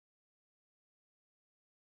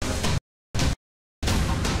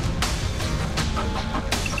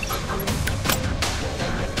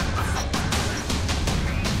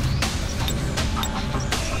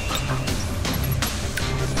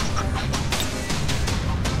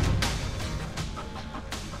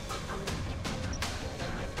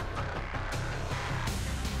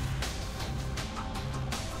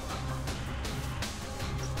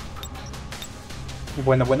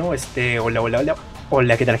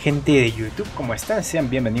Hola, ¿qué tal gente de YouTube? ¿Cómo están? Sean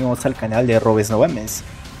bienvenidos al canal de @ʀᴏᴜ.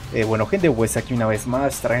 Bueno gente, pues aquí una vez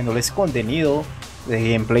más trayéndoles contenido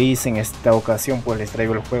de gameplays. En esta ocasión pues les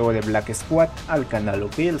traigo el juego de Black Squad al canal,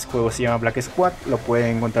 ok. El juego se llama Black Squad, lo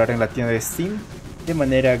pueden encontrar en la tienda de Steam de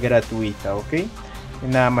manera gratuita, ok.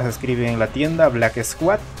 Nada más escriben en la tienda Black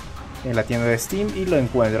Squad en la tienda de Steam y lo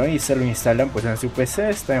encuentran y se lo instalan pues en su PC.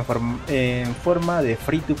 Está en forma de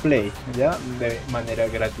free to play, ya, de manera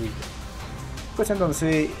gratuita. Pues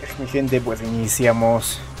entonces, mi gente, pues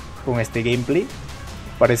iniciamos con este gameplay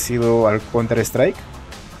parecido al Counter Strike.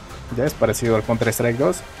 Ya es parecido al Counter Strike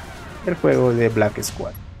 2, el juego de Black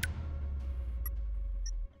Squad.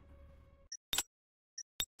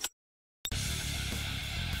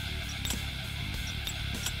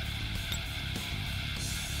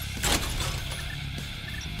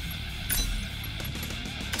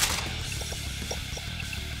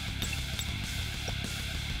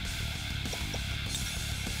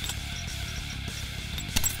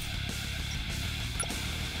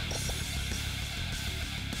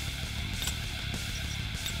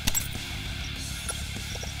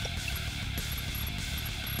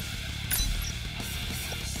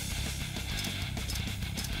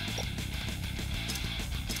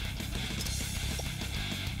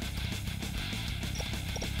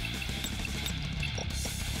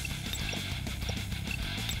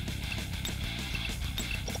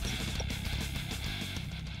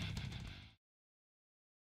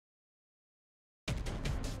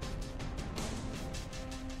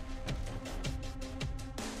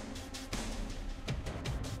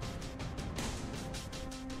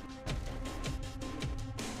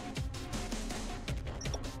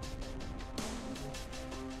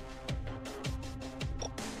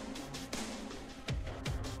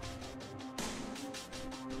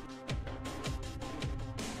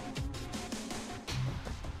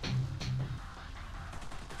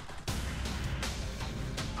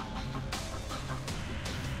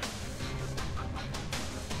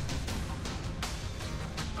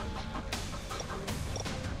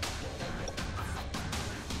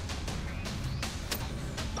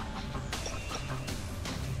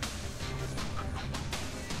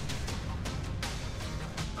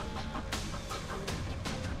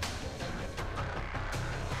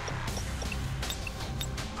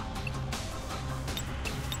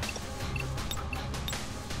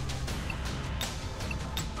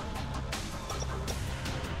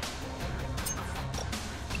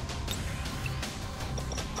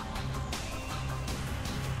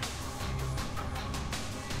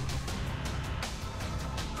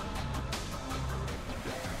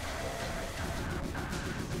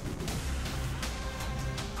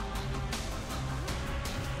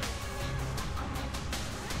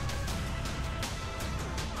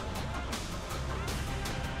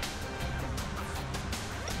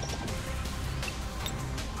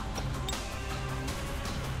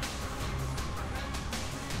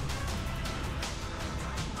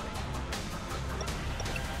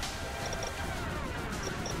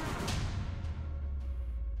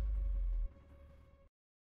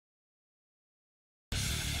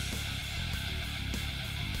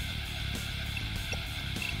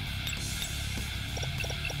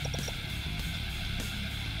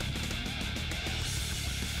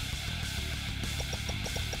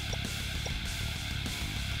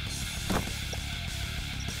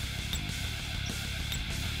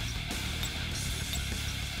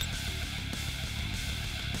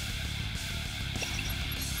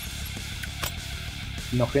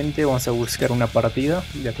 No gente, vamos a buscar una partida.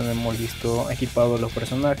 Ya tenemos listo equipados los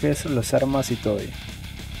personajes, las armas y todo.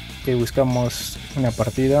 Buscamos una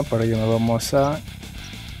partida, para ello nos vamos a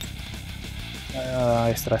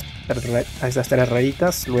estas tres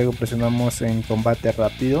rayitas. Luego presionamos en combate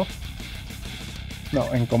rápido,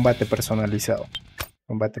 no, en combate personalizado.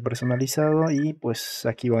 Combate personalizado, y pues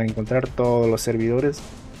aquí van a encontrar todos los servidores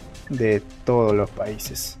de todos los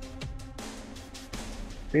países.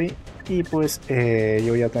 ¿Okay? Y pues yo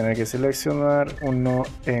voy a tener que seleccionar uno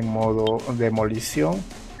en modo demolición.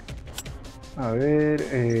 A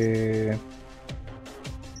ver,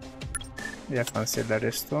 voy a cancelar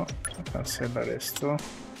esto,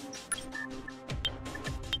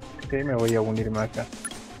 Ok, me voy a unirme acá.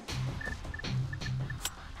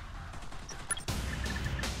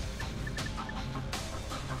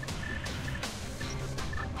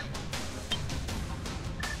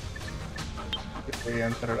 Voy a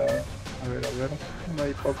entrar a ver, no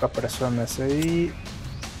hay pocas personas ahí.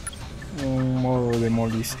 Un modo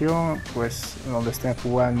demolición, pues donde estén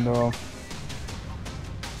jugando.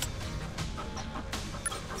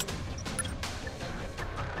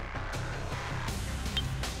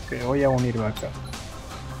 Ok, voy a unirme acá.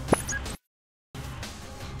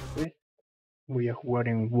 Okay. Voy a jugar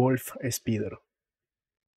en Wolf Speeder.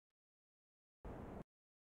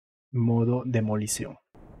 Modo demolición.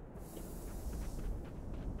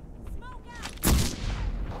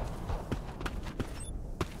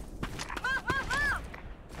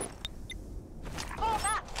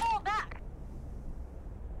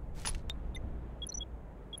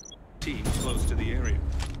 Team close to the area.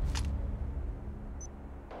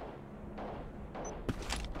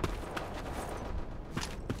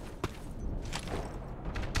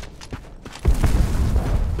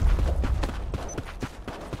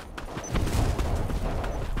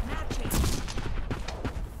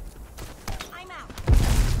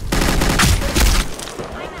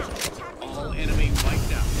 All enemy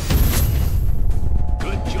wiped out.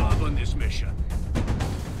 Good job on this mission.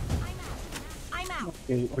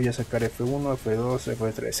 Okay, voy a sacar F1, F2,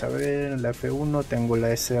 F3. A ver, la F1 tengo la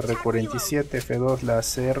SR47, F2 la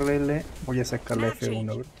CRL. Voy a sacar la F1.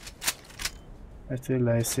 Bro. Esta es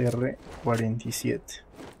la SR47.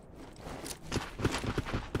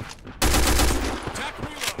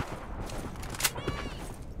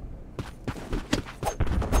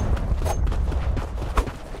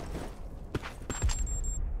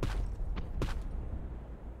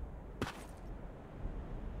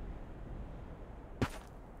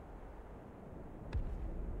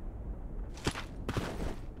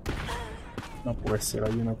 No puede ser,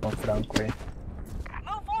 hay uno con Franco ahí.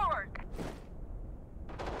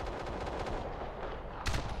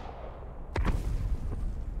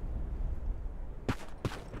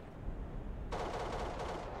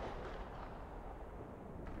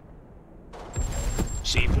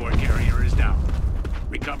 C4 carrier is down.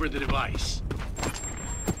 Recover the device.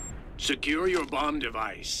 Secure your bomb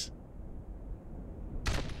device.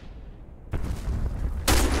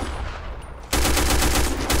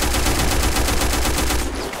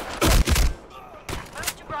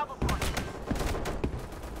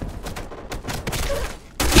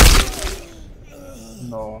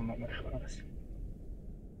 No, no me jodas.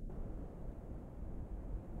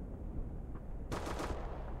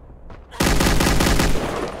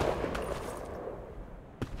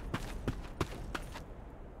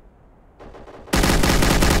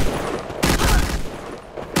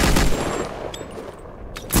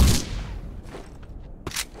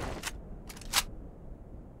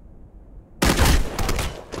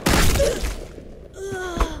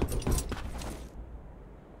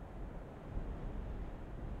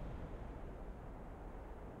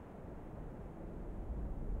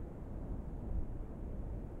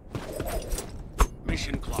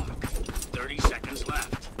 Mission clock. 30 seconds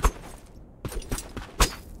left.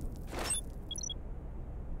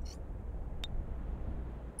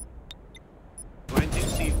 Planting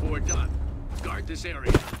C4 done. Guard this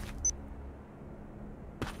area.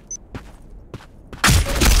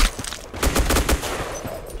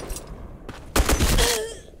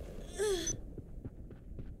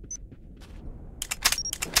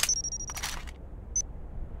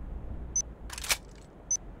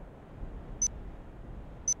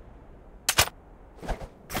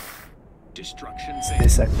 Destruction failed.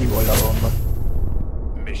 Desactivo la bomba.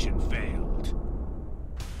 Mission failed.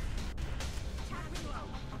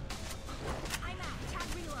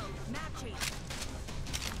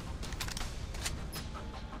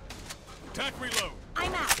 Tac reload.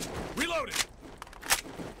 I'm out. Reloading.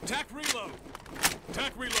 Tac reload.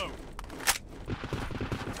 Tac reload.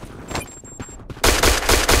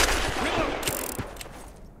 Reloading.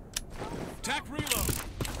 Tac reload.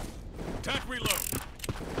 Tac reload.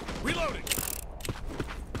 Reloading.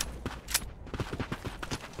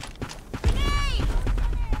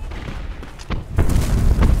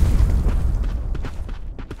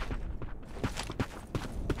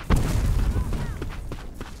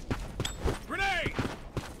 Grenade!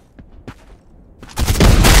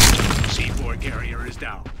 C4 carrier is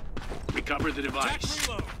down. Recover the device. Tac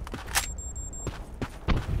reload.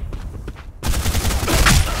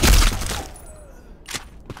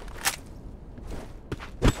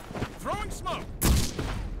 Throwing smoke.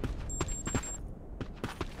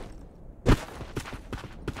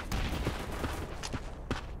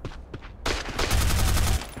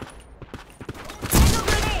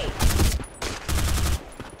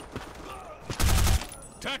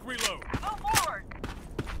 Tac reload. Go forward.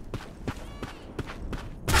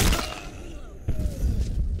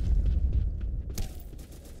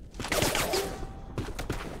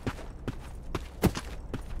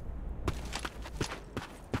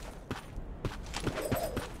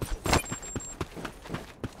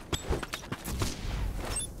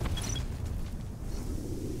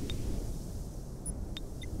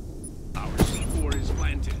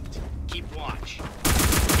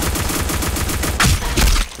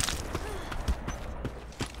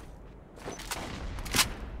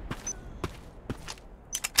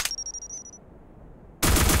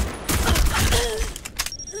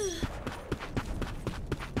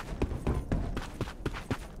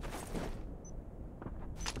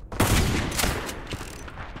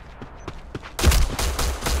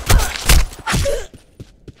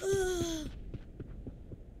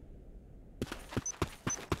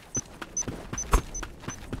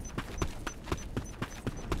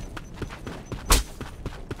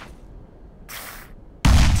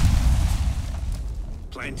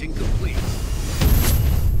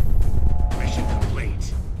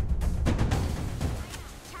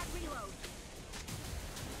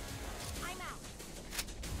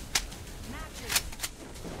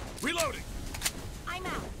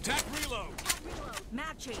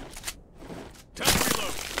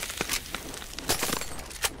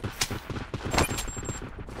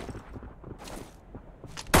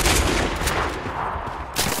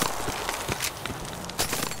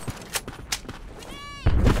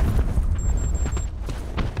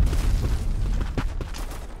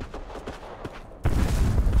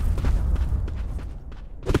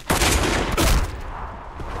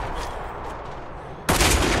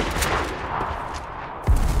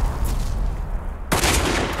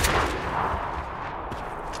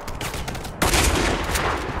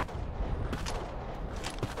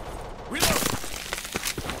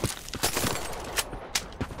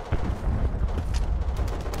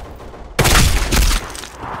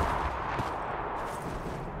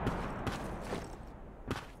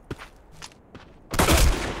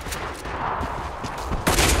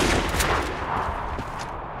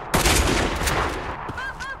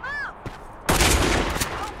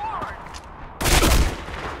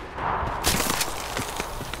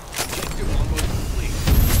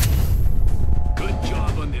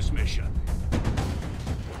 this mission.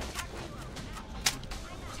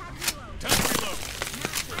 Tech reload.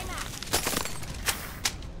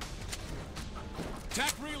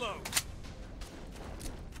 Tech reload.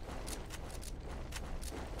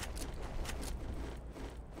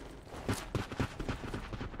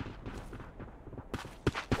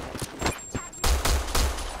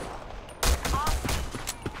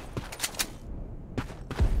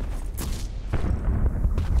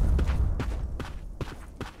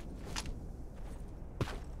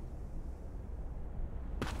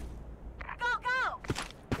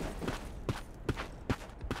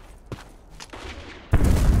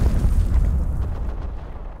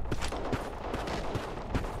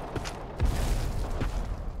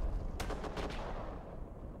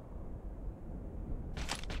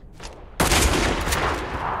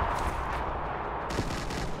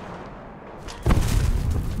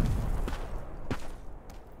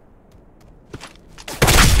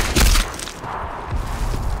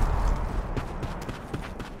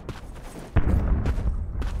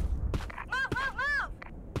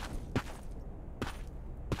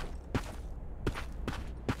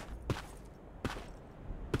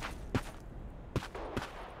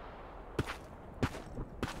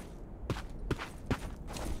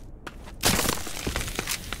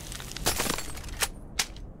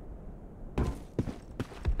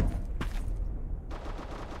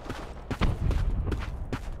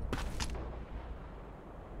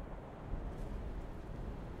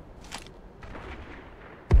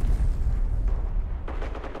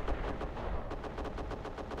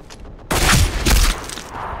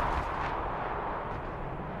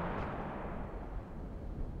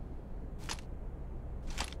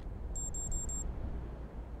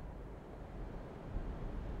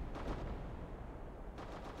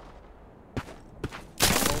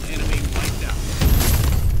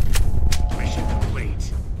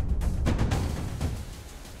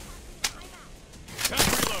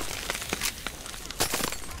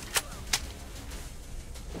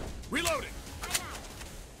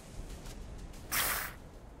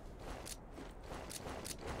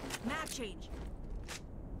 Change.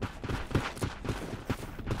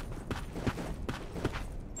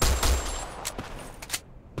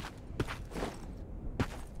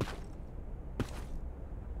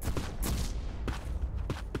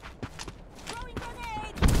 Throwing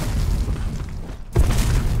grenade!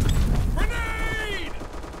 Grenade!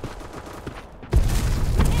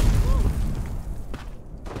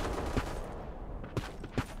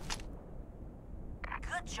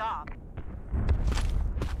 Good job.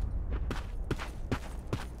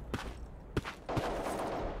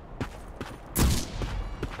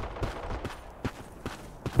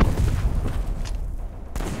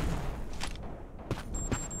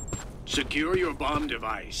 Secure your bomb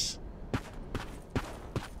device.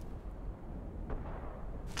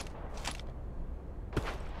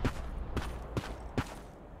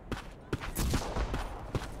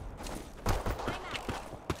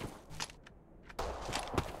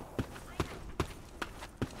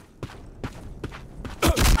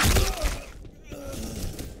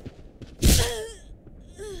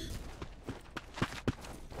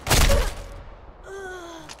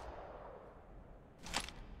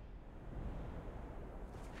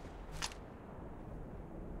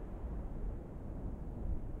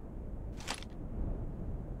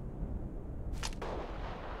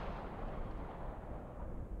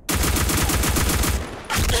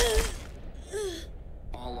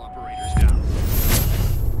 All operators down.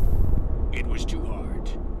 It was too hard.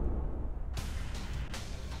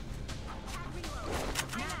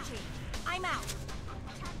 I'm out.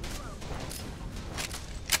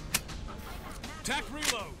 Tac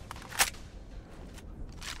reload.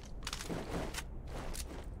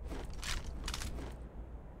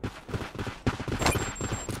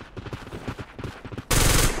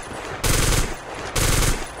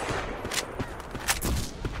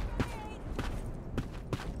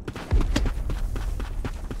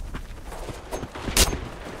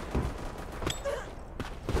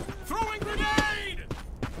 Throwing grenade!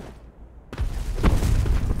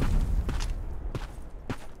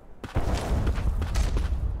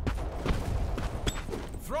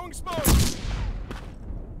 Throwing smoke!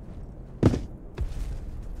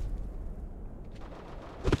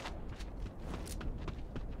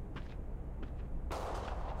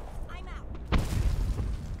 I'm out.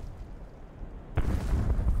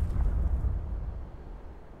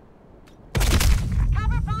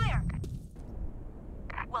 Cover fire.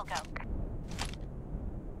 We'll go.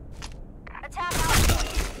 Attack out.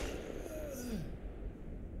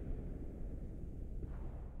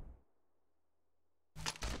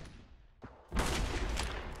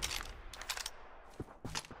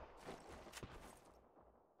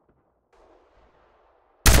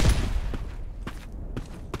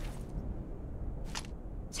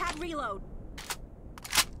 reload.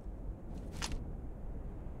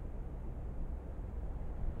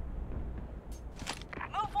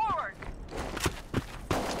 Move forward.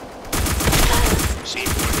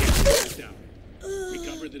 C4 down.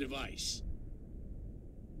 Recover the device.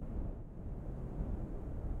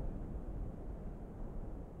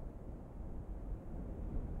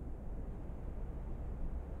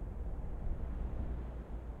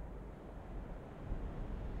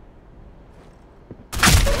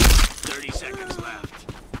 Seconds left.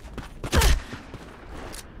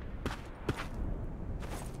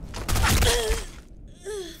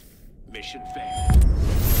 Mission failed.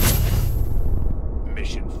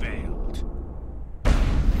 Mission failed.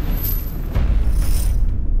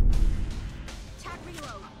 Attack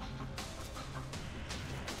reload.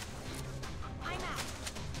 I'm out.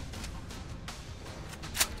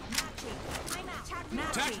 Matching. I'm out.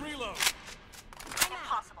 Attack reload. I'm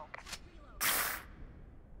impossible.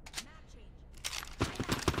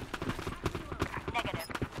 Negative.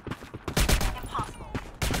 Impossible.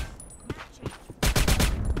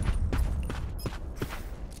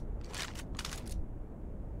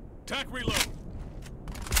 Attack reload.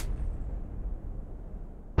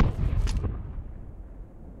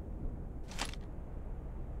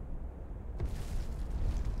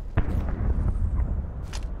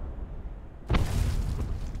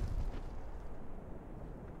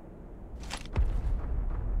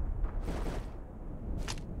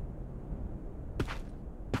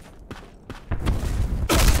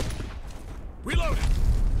 Reloading!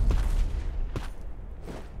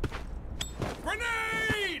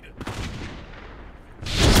 Grenade!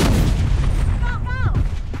 Go, go!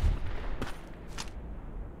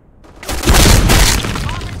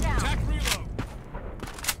 Bomb down. Attack reload!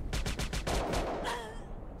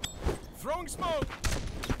 Throwing smoke!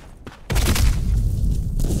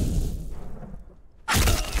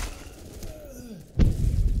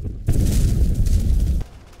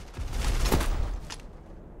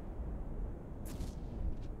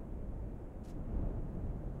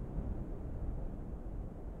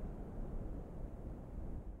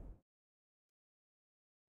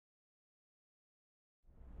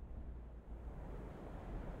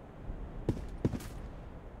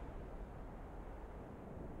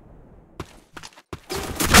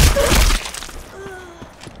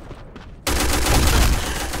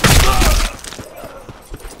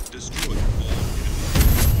 Destroy all enemies.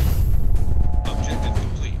 Objective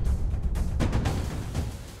complete.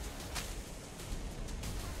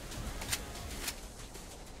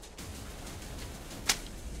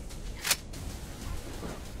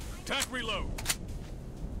 Attack reload!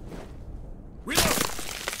 Reload!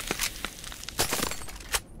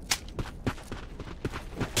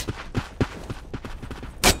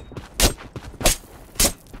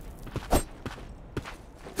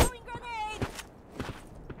 Throwing grenade.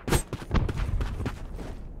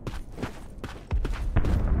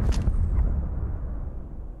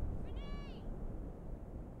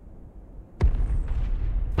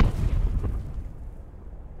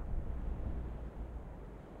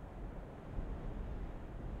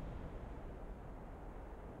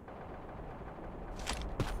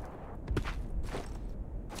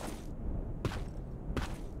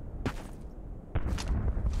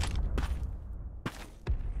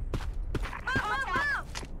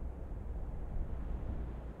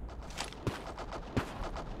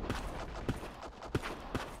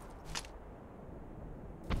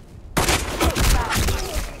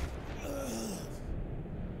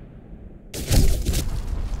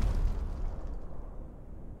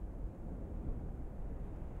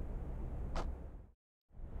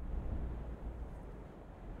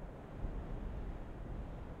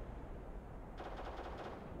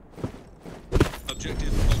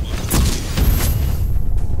 Objective almost.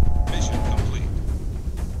 Mission complete.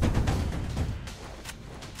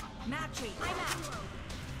 Matching. I'm out.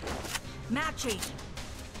 Matching.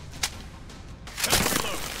 Attack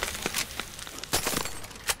reload!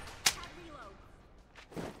 Attack reload.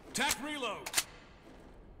 Attack reload!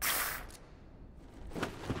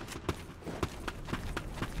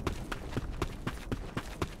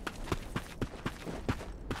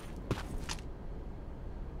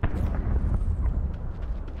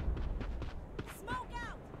 Smoke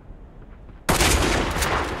out.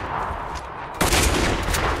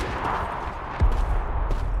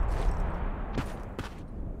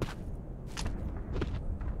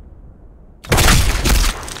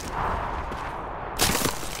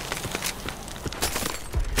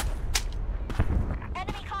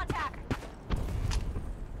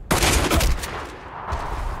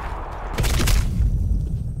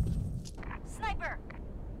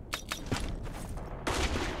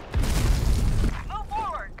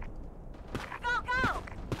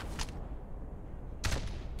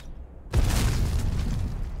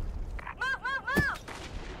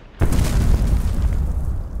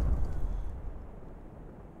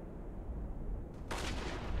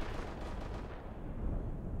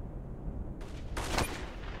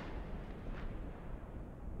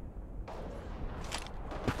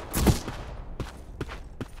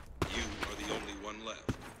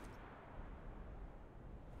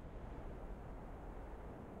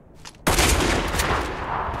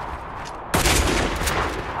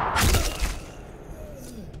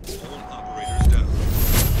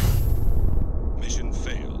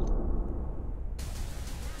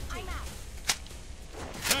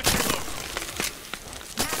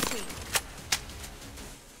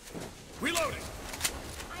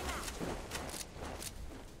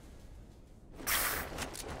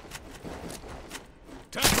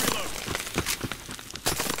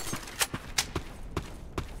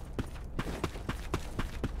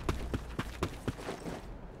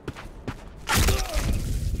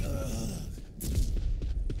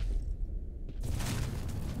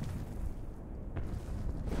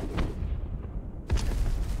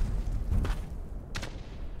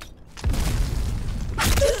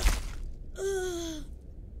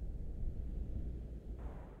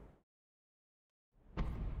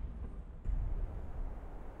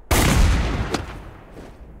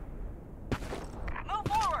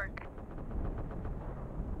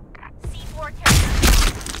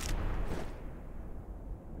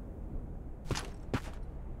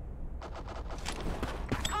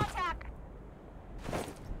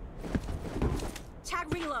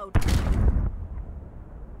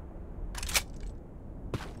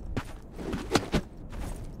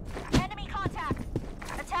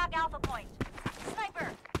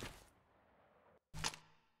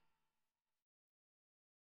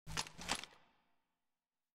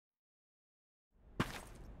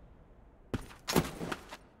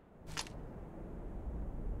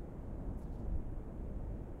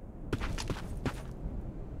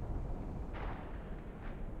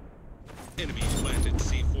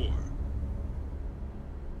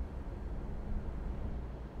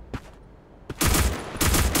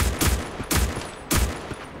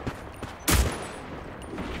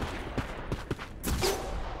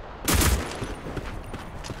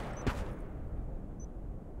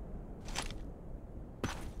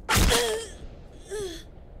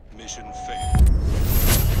 Mission failed.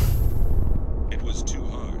 It was too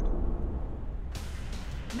hard.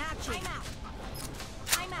 Matching. I'm out.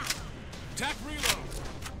 I'm out. Attack reload.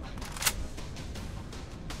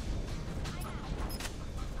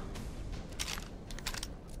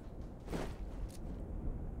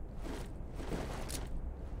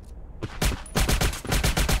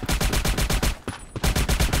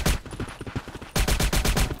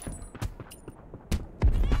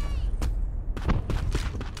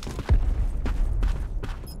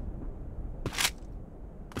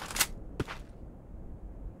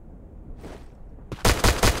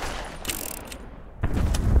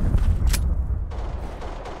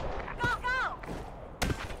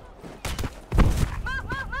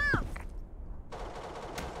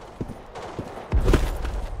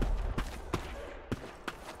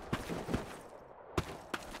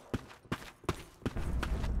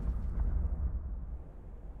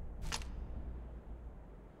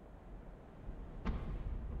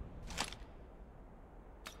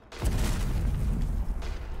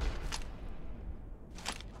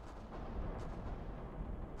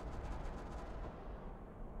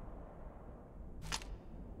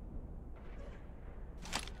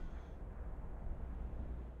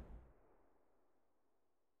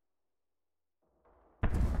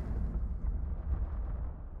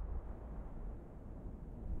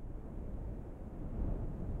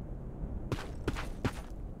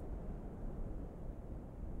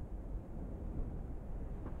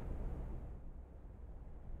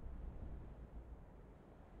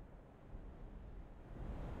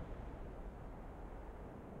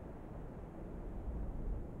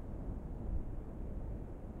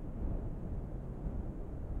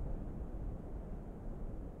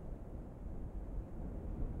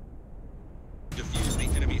 Defuse the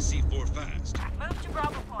enemy C4 fast. Move to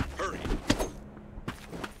Bravo Point. Hurry.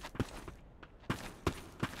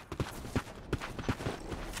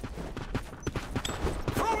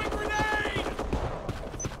 Throwing grenade!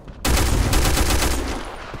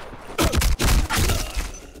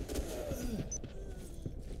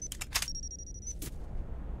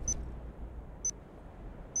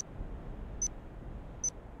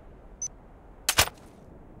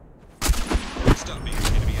 Stopping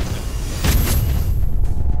enemy attack.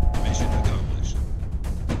 Mission accomplished.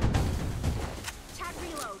 Attack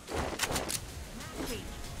reload. Matching.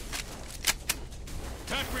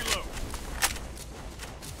 Attack reload.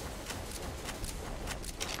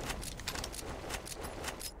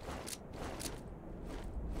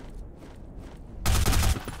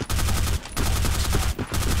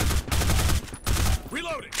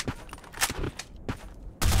 Reloading.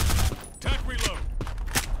 Attack reload.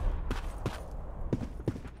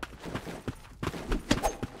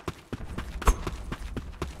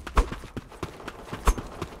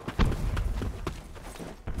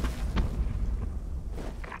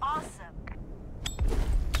 Awesome.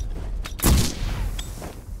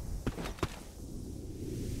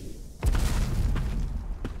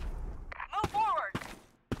 Move forward.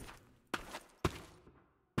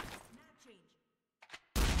 Map change.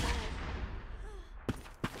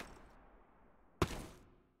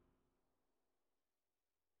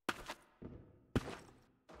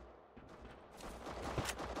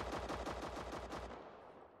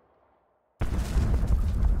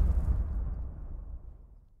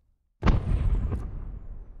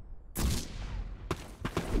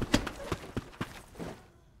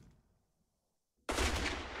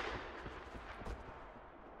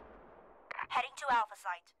 Heading to Alpha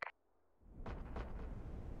Site.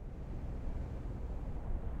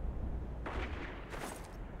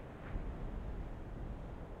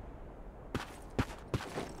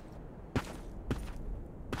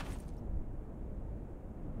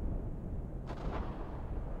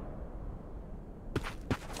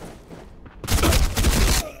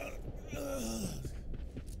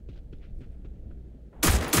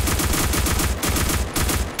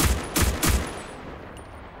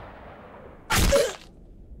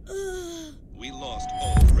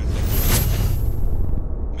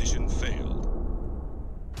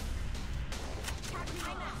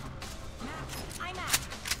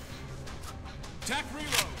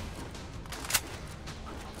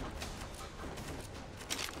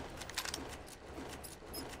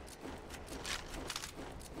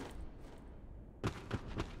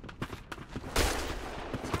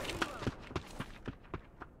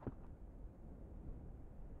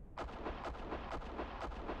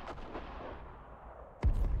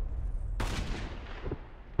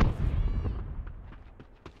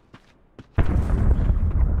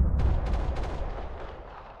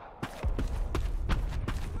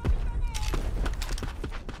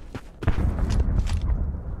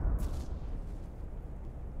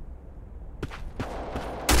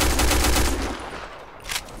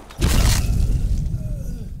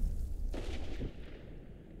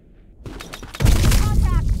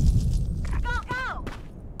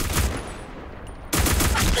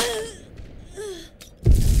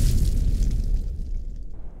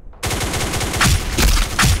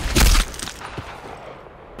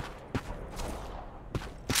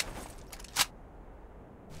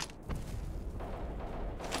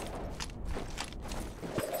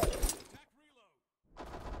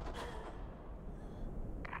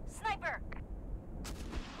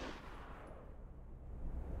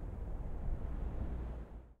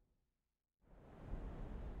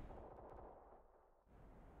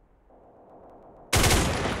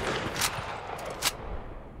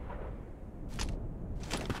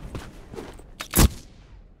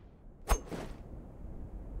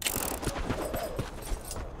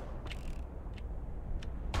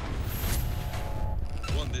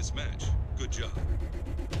 this match. Good job.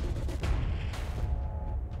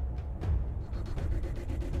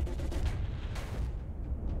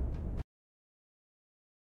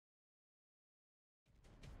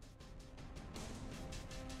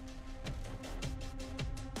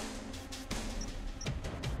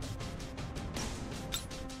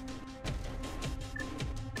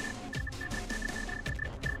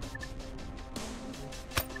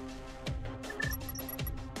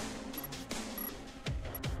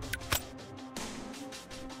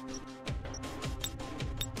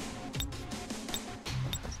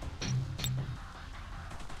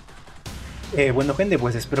 Bueno gente,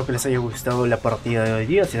 pues espero que les haya gustado la partida de hoy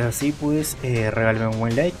día. Si es así, pues regálenme un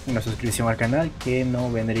buen like, una suscripción al canal, que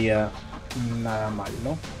no vendría nada mal,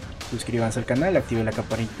 ¿no? Suscríbanse al canal, activen la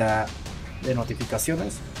campanita de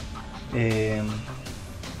notificaciones.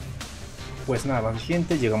 Pues nada,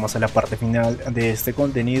 gente, llegamos a la parte final de este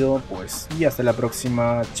contenido, pues y hasta la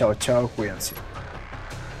próxima. Chao, chao, cuídense.